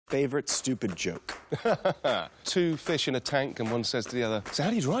favorite stupid joke? Two fish in a tank and one says to the other, "So how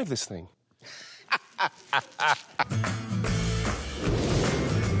do you drive this thing?"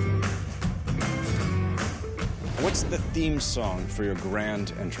 What's the theme song for your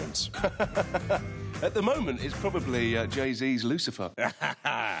grand entrance? At the moment, it's probably Jay-Z's Lucifer.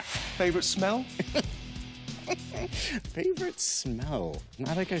 Favorite smell? Favorite smell?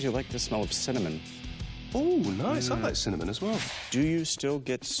 I think I usually like the smell of cinnamon. Oh, nice. I like cinnamon as well. Do you still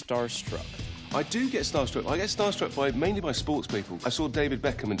get starstruck? I do get starstruck. I get starstruck mainly by sports people. I saw David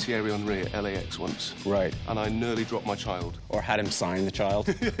Beckham and Thierry Henry at LAX once. Right. And I nearly dropped my child. Or had him sign the child?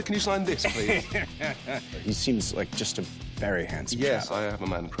 Can you sign this, please? He seems like just a very handsome Yes, chap. I have a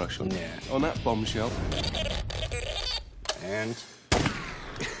man crush on him. Yeah. On that bombshell. And?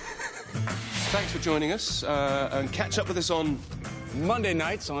 Thanks for joining us, and catch up with us on Monday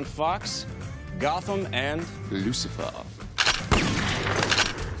nights on Fox, Gotham, and Lucifer.